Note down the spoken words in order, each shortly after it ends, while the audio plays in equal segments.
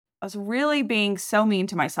I was really being so mean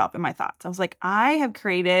to myself in my thoughts. I was like, I have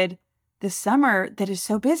created this summer that is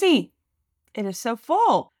so busy. It is so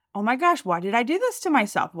full. Oh my gosh, why did I do this to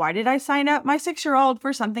myself? Why did I sign up my 6-year-old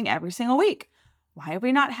for something every single week? Why have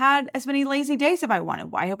we not had as many lazy days as I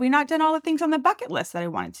wanted? Why have we not done all the things on the bucket list that I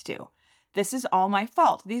wanted to do? This is all my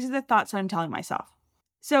fault. These are the thoughts that I'm telling myself.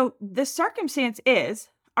 So the circumstance is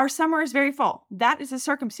our summer is very full. That is the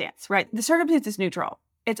circumstance, right? The circumstance is neutral.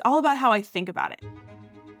 It's all about how I think about it.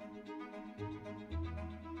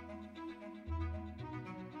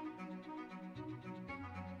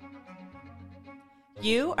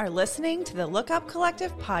 You are listening to the Lookup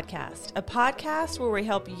Collective podcast, a podcast where we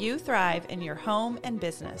help you thrive in your home and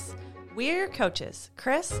business. We're your coaches,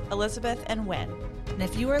 Chris, Elizabeth, and Wynn. And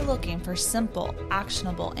if you are looking for simple,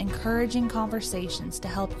 actionable, encouraging conversations to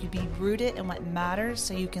help you be rooted in what matters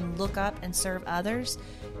so you can look up and serve others,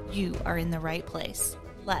 you are in the right place.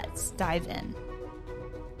 Let's dive in.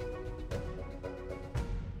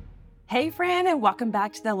 Hey, friend, and welcome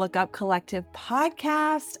back to the Lookup Collective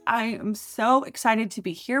podcast. I am so excited to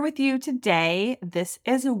be here with you today. This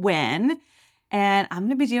is Wynn, and I'm going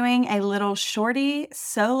to be doing a little shorty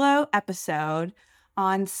solo episode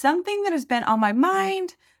on something that has been on my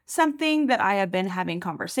mind, something that I have been having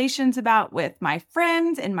conversations about with my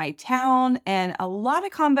friends in my town, and a lot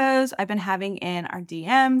of combos I've been having in our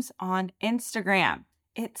DMs on Instagram.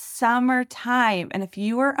 It's summertime, and if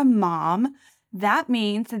you are a mom, that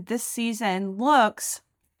means that this season looks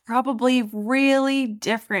probably really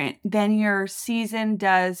different than your season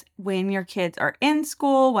does when your kids are in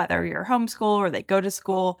school, whether you're homeschool or they go to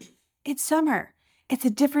school. It's summer. It's a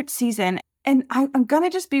different season. And I'm going to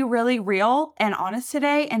just be really real and honest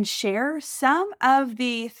today and share some of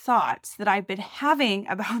the thoughts that I've been having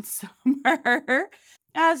about summer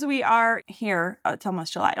as we are here. It's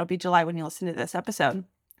almost July. It'll be July when you listen to this episode.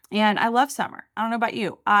 And I love summer. I don't know about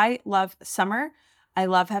you. I love summer. I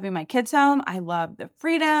love having my kids home. I love the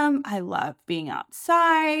freedom. I love being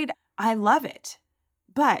outside. I love it.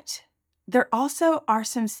 But there also are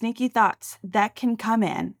some sneaky thoughts that can come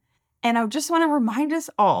in. And I just want to remind us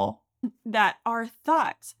all that our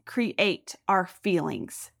thoughts create our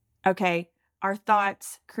feelings. Okay? Our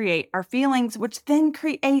thoughts create our feelings, which then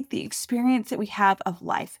create the experience that we have of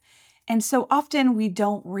life. And so often we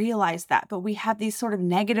don't realize that, but we have these sort of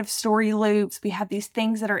negative story loops. We have these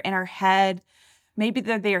things that are in our head. Maybe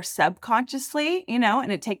they're there subconsciously,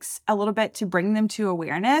 and it takes a little bit to bring them to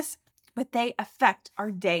awareness, but they affect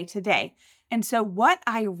our day to day. And so what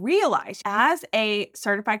I realized as a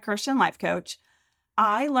certified Christian life coach,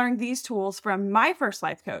 I learned these tools from my first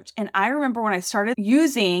life coach. And I remember when I started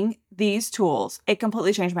using these tools, it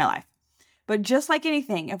completely changed my life. But just like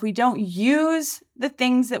anything, if we don't use the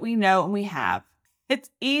things that we know and we have, it's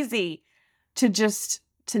easy to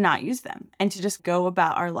not use them and to just go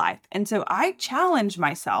about our life. And so I challenge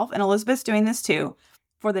myself, and Elizabeth's doing this too,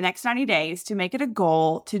 for the next 90 days to make it a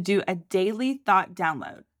goal to do a daily thought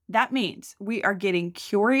download. That means we are getting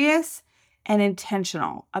curious and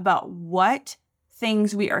intentional about what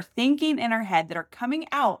things we are thinking in our head that are coming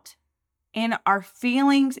out in our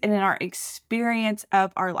feelings and in our experience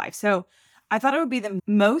of our life. So I thought it would be the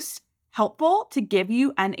most helpful to give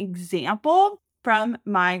you an example from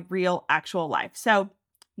my real actual life. So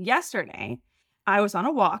yesterday, I was on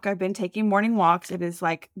a walk. I've been taking morning walks. It is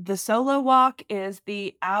like the solo walk is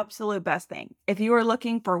the absolute best thing. If you are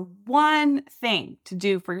looking for one thing to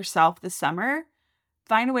do for yourself this summer,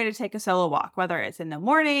 find a way to take a solo walk, whether it's in the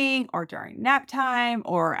morning or during nap time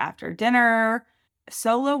or after dinner.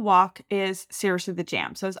 Solo walk is seriously the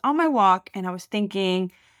jam. So I was on my walk and I was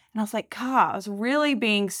thinking, and I was like, God, I was really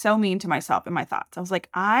being so mean to myself in my thoughts. I was like,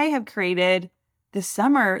 I have created this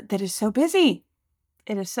summer that is so busy.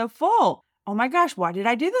 It is so full. Oh my gosh, why did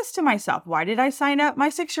I do this to myself? Why did I sign up my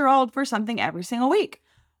 6-year-old for something every single week?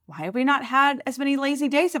 Why have we not had as many lazy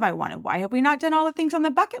days as I wanted? Why have we not done all the things on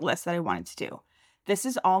the bucket list that I wanted to do? This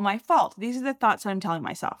is all my fault. These are the thoughts that I'm telling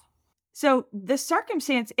myself. So the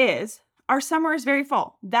circumstance is our summer is very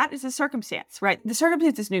full. That is the circumstance, right? The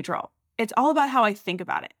circumstance is neutral. It's all about how I think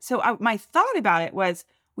about it. So my thought about it was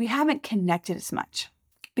we haven't connected as much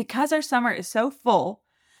because our summer is so full,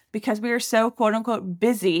 because we are so quote unquote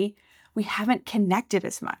busy, we haven't connected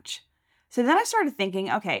as much. So then I started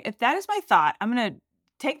thinking, okay, if that is my thought, I'm going to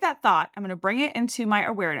take that thought, I'm going to bring it into my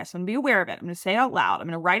awareness. I'm going to be aware of it. I'm going to say it out loud. I'm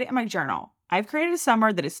going to write it in my journal. I've created a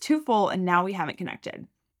summer that is too full and now we haven't connected.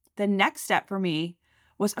 The next step for me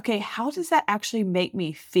was, okay, how does that actually make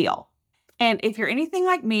me feel? And if you're anything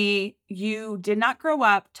like me, you did not grow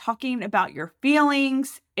up talking about your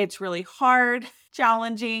feelings. It's really hard,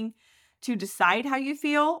 challenging to decide how you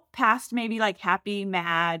feel past maybe like happy,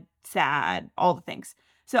 mad, sad, all the things.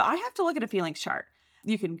 So I have to look at a feelings chart.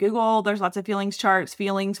 You can Google, there's lots of feelings charts,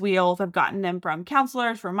 feelings wheels. I've gotten them from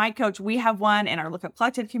counselors, from my coach. We have one in our Look Up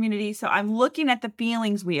Collective community. So I'm looking at the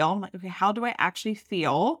feelings wheel. I'm like, okay, how do I actually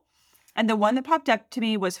feel? And the one that popped up to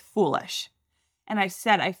me was foolish. And I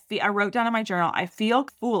said, I wrote down in my journal, I feel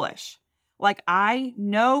foolish. Like I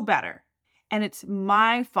know better. And it's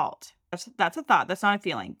my fault. That's a thought. That's not a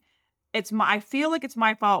feeling. I feel like it's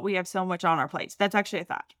my fault. We have so much on our plates. That's actually a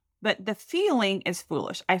thought. But the feeling is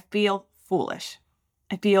foolish. I feel foolish.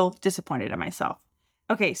 I feel disappointed in myself.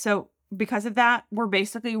 Okay, so because of that, we're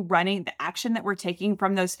basically running, the action that we're taking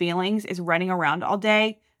from those feelings is running around all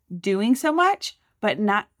day, doing so much, but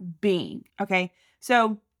not being. Okay,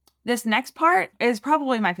 so this next part is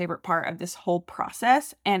probably my favorite part of this whole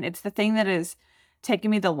process. And it's the thing that is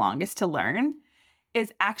taking me the longest to learn,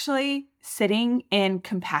 is actually sitting in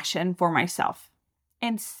compassion for myself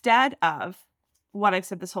instead of what I've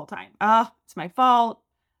said this whole time. Oh, it's my fault.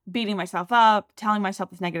 Beating myself up, telling myself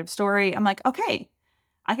this negative story. I'm like, okay,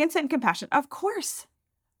 I can sit in compassion. Of course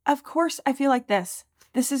I feel like this.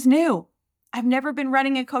 This is new. I've never been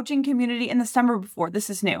running a coaching community in the summer before. This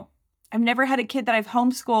is new. I've never had a kid that I've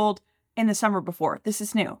homeschooled in the summer before. This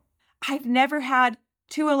is new. I've never had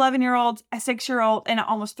 2 11-year-olds, a 6-year-old, and an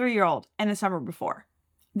almost 3-year-old in the summer before.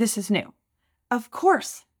 This is new. Of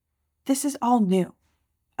course, this is all new.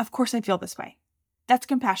 Of course I feel this way. That's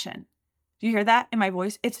compassion. Do you hear that in my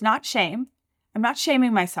voice? It's not shame. I'm not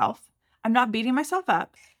shaming myself. I'm not beating myself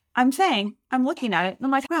up. I'm saying, I'm looking at it and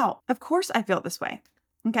I'm like, wow, of course I feel this way.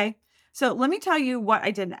 Okay. So let me tell you what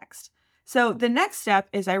I did next. So the next step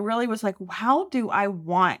is I really was like, how do I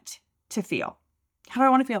want to feel? How do I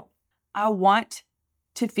want to feel? I want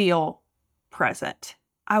to feel present.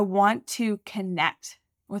 I want to connect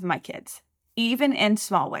with my kids, even in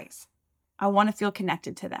small ways. I want to feel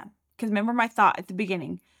connected to them. Because remember my thought at the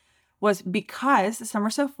beginning was because the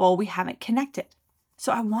summer's so full, we haven't connected.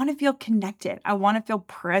 So I want to feel connected. I want to feel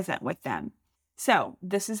present with them. So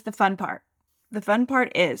this is the fun part. The fun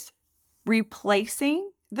part is replacing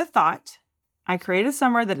the thought, I created a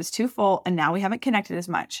summer that is too full and now we haven't connected as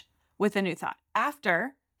much, with a new thought.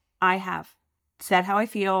 After I have said how I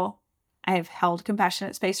feel, I have held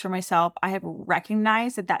compassionate space for myself, I have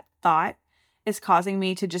recognized that that thought is causing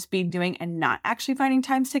me to just be doing and not actually finding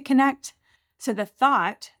times to connect. So the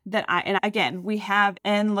thought that and again, we have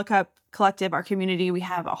in Look Up Collective, our community, we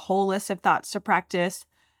have a whole list of thoughts to practice.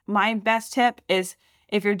 My best tip is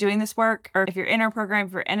if you're doing this work or if you're in our program,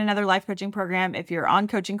 if you're in another life coaching program, if you're on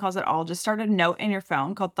coaching calls at all, just start a note in your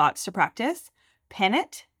phone called Thoughts to Practice. Pin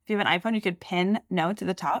it. If you have an iPhone, you could pin notes at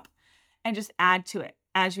the top and just add to it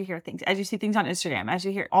as you hear things, as you see things on Instagram, as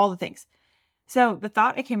you hear all the things. So the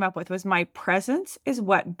thought I came up with was my presence is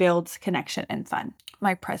what builds connection and fun.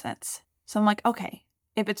 My presence. So I'm like, okay,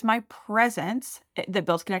 if it's my presence that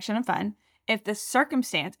builds connection and fun, if the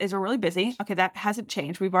circumstance is we're really busy, okay, that hasn't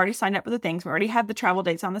changed. We've already signed up for the things. We already have the travel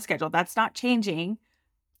dates on the schedule. That's not changing.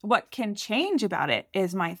 What can change about it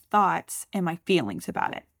is my thoughts and my feelings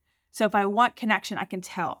about it. So if I want connection, I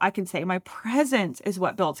can say my presence is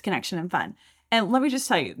what builds connection and fun. And let me just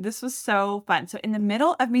tell you, this was so fun. So in the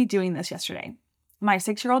middle of me doing this yesterday, my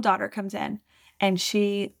 6-year-old daughter comes in and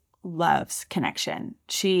she loves connection.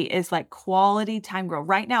 She is like quality time girl.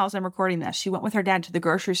 Right now, as I'm recording this, she went with her dad to the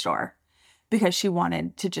grocery store because she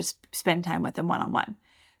wanted to just spend time with him one-on-one.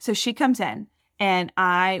 So she comes in and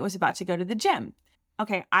I was about to go to the gym.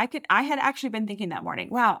 Okay, I had actually been thinking that morning,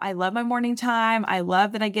 wow, I love my morning time. I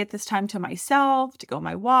love that I get this time to myself to go on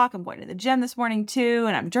my walk. I'm going to the gym this morning too,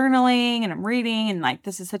 and I'm journaling and I'm reading, and like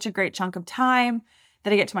this is such a great chunk of time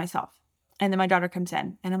that I get to myself. And then my daughter comes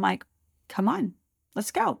in and I'm like, come on, let's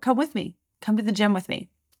go. Come with me. Come to the gym with me.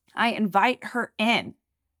 I invite her in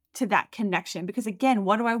to that connection because again,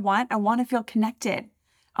 what do I want? I want to feel connected.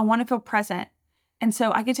 I want to feel present. And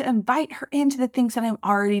so I get to invite her into the things that I'm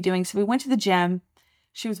already doing. So we went to the gym.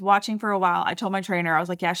 She was watching for a while. I told my trainer, I was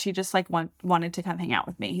like, yeah, she just like wanted to come hang out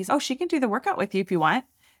with me. He's, oh, she can do the workout with you if you want.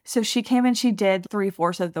 So she came and she did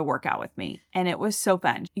 3/4 of the workout with me. And it was so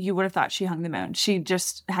fun. You would have thought she hung the moon. She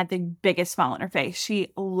just had the biggest smile on her face.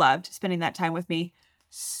 She loved spending that time with me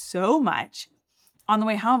so much. On the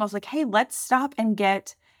way home, I was like, hey, let's stop and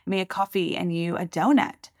get me a coffee and you a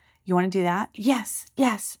donut. You want to do that? Yes.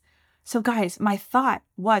 So guys, my thought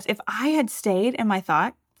was if I had stayed in my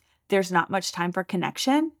thought, there's not much time for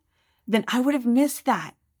connection, then I would have missed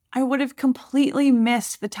that. I would have completely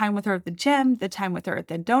missed the time with her at the gym, the time with her at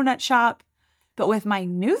the donut shop. But with my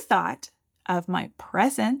new thought of my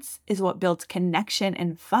presence is what builds connection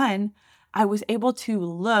and fun, I was able to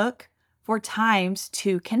look for times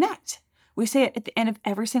to connect. We say it at the end of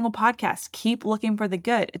every single podcast, keep looking for the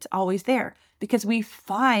good. It's always there. because we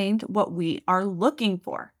find what we are looking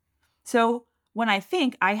for. So when I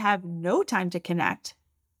think I have no time to connect,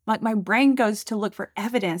 like my brain goes to look for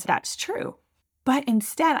evidence that's true. But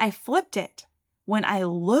instead, I flipped it. When I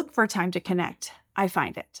look for time to connect, I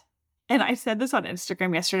find it. And I said this on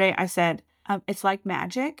Instagram yesterday. I said, it's like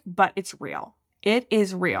magic, but it's real. It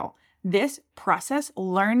is real. This process,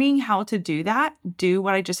 learning how to do that, do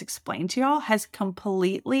what I just explained to y'all, has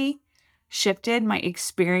completely shifted my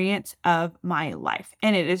experience of my life.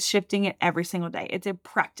 And it is shifting it every single day. It's a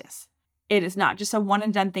practice. It is not just a one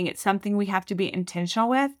and done thing. It's something we have to be intentional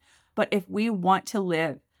with. But if we want to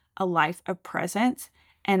live a life of presence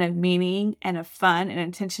and of meaning and of fun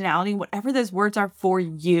and intentionality, whatever those words are for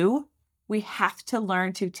you, we have to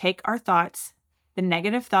learn to take our thoughts, the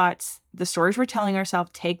negative thoughts, the stories we're telling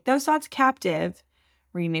ourselves, take those thoughts captive,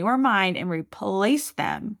 renew our mind, and replace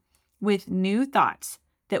them with new thoughts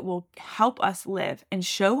that will help us live and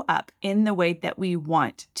show up in the way that we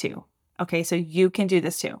want to. Okay, so you can do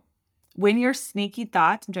this too. When your sneaky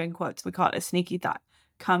thought, I'm doing quotes, we call it a sneaky thought,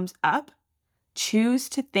 comes up, choose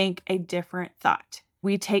to think a different thought.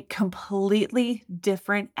 We take completely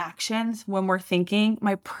different actions when we're thinking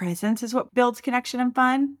my presence is what builds connection and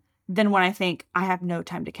fun than when I think I have no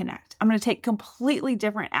time to connect. I'm going to take completely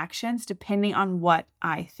different actions depending on what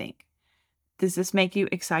I think. Does this make you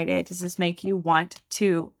excited? Does this make you want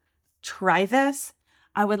to try this?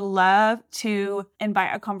 I would love to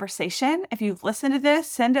invite a conversation. If you've listened to this,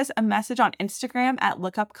 send us a message on Instagram at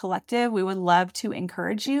Lookup Collective. We would love to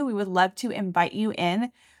encourage you. We would love to invite you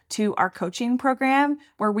in to our coaching program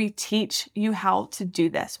where we teach you how to do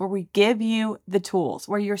this, where we give you the tools,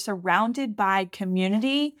 where you're surrounded by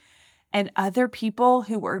community and other people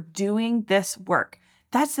who are doing this work.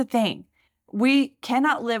 That's the thing. We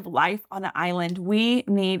cannot live life on an island. We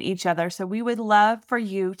need each other. So we would love for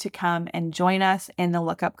you to come and join us in the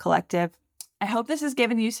Lookup Collective. I hope this has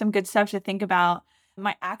given you some good stuff to think about.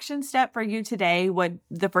 My action step for you today,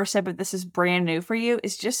 the first step, if this is brand new for you,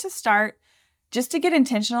 is just to get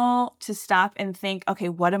intentional, to stop and think, okay,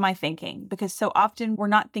 what am I thinking? Because so often we're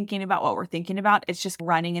not thinking about what we're thinking about. It's just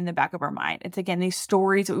running in the back of our mind. It's again, these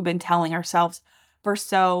stories that we've been telling ourselves for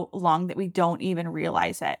so long that we don't even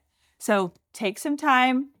realize it. So take some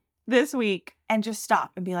time this week and just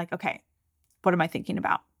stop and be like, okay, what am I thinking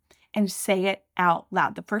about? And say it out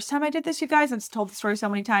loud. The first time I did this, you guys, I've told the story so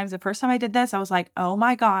many times. The first time I did this, I was like, oh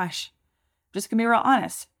my gosh, I'm just gonna be real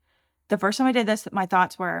honest. The first time I did this, my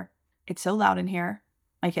thoughts were, it's so loud in here.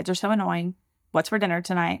 My kids are so annoying. What's for dinner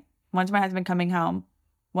tonight? When's my husband coming home?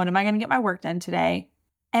 When am I going to get my work done today?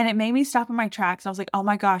 And it made me stop in my tracks. I was like, oh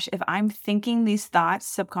my gosh, if I'm thinking these thoughts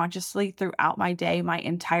subconsciously throughout my day, my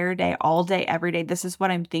entire day, all day, every day, this is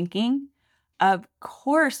what I'm thinking. Of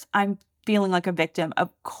course, I'm feeling like a victim.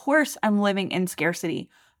 Of course, I'm living in scarcity.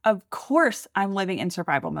 Of course, I'm living in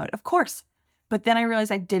survival mode. Of course. But then I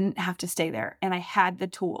realized I didn't have to stay there and I had the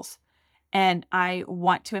tools. And I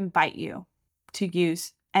want to invite you to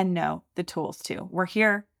use and know the tools too. We're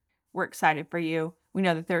here. We're excited for you. We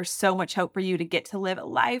know that there's so much hope for you to get to live a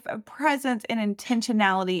life of presence and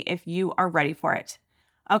intentionality if you are ready for it.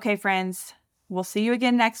 Okay, friends, we'll see you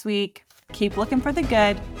again next week. Keep looking for the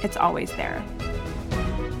good. It's always there.